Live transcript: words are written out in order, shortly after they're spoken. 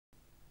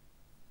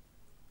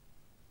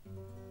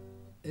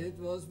It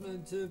was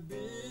meant to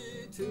be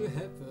to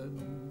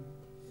happen,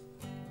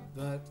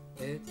 but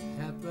it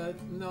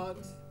happened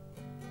not.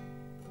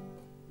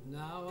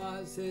 Now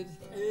I sit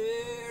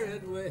here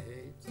and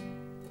wait,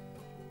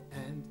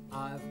 and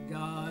I've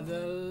got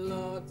a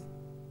lot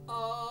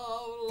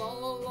of la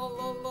la la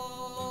la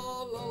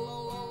la la la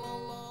la la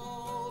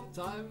la.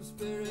 Time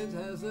spirit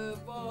has a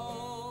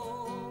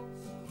ball.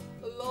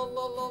 La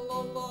la la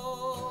la la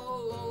la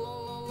la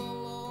la la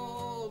la.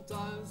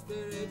 Time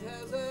spirit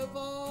has a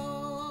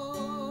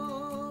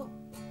ball.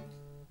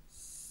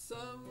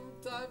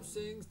 Sometimes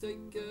things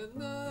take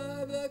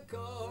another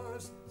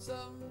course.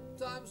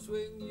 Sometimes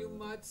when you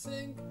might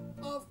think,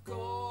 of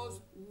course,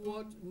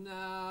 what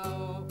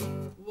now?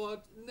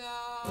 What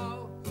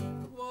now?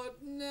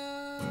 What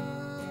now?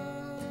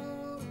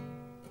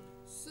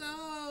 So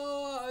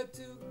I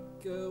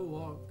took a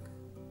walk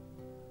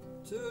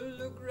to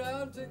look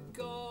round the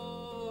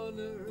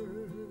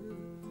corner.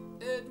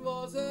 It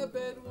was a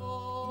bit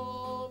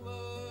warmer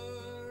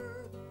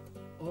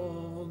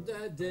on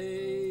that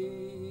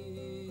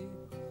day.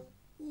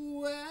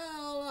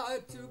 Well, I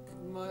took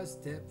my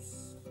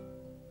steps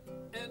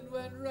and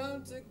went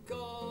round the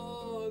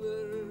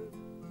corner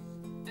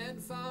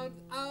and found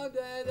out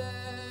that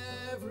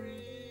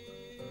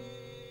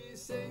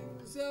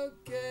everything's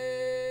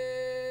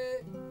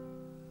okay.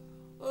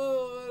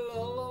 Oh,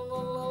 la la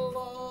la la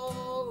la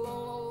la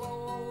la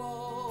la la.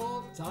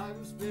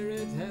 Time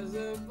spirit has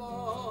a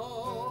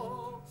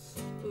ball.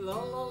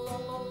 La la la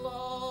la la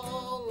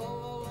la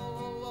la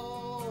la la.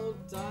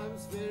 Time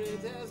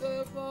spirit has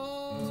a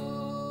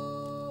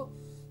ball.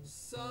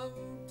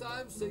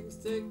 Sometimes things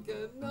take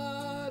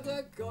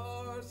another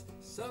course.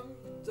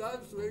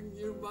 Sometimes when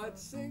you might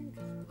think,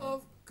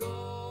 of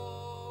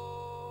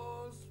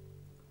course.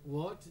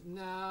 What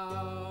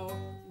now?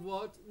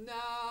 What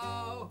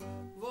now?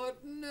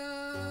 What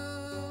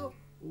now?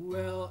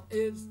 Well,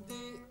 it's the